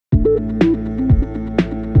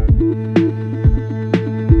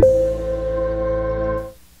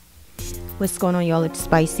What's going on, y'all? It's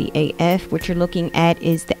Spicy AF. What you're looking at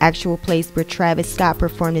is the actual place where Travis Scott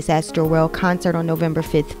performed his Astroworld concert on November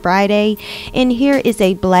 5th, Friday. And here is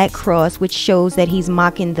a black cross which shows that he's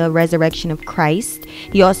mocking the resurrection of Christ.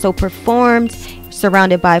 He also performed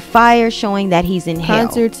surrounded by fire, showing that he's in hell.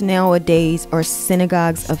 Concerts nowadays are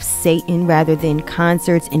synagogues of Satan rather than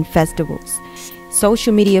concerts and festivals.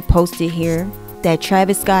 Social media posted here that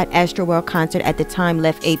Travis Scott Astroworld concert at the time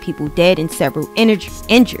left 8 people dead and several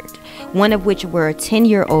injured, one of which were a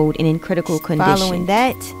 10-year-old and in critical condition. Following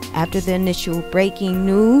that, after the initial breaking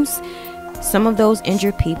news, some of those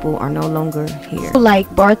injured people are no longer here. Like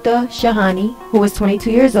Bartha Shahani, who was 22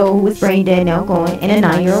 years old, who was brain dead now gone, and a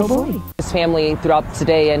 9-year-old boy. His family throughout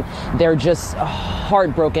today, and they're just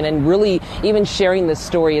heartbroken, and really even sharing this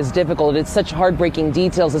story is difficult. It's such heartbreaking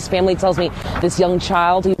details. His family tells me this young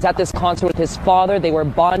child, he was at this concert with his father. They were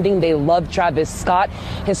bonding. They loved Travis Scott.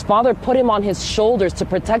 His father put him on his shoulders to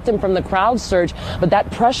protect him from the crowd surge, but that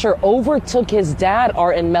pressure overtook his dad,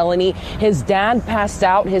 Art and Melanie. His dad passed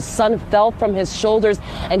out. His son fell from his shoulders,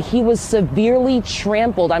 and he was severely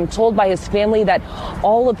trampled. I'm told by his family that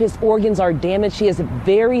all of his organs are damaged. He has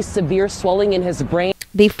very severe swelling in his brain.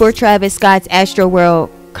 Before Travis Scott's Astroworld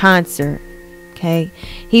concert, okay,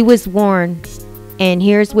 he was warned, and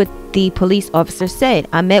here's what the police officer said.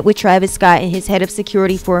 I met with Travis Scott and his head of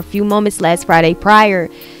security for a few moments last Friday prior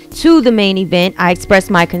to the main event. I expressed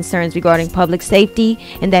my concerns regarding public safety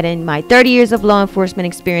and that in my 30 years of law enforcement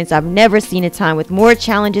experience, I've never seen a time with more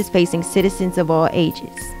challenges facing citizens of all ages.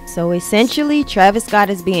 So essentially, Travis Scott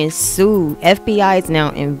is being sued. FBI is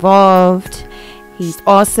now involved. He's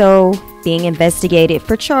also being investigated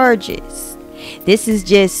for charges. This is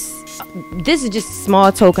just a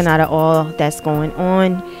small token out of all that's going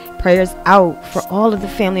on. Prayers out for all of the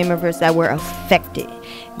family members that were affected.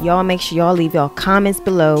 Y'all make sure y'all leave y'all comments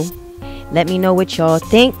below. Let me know what y'all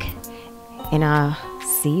think, and I'll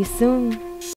see you soon.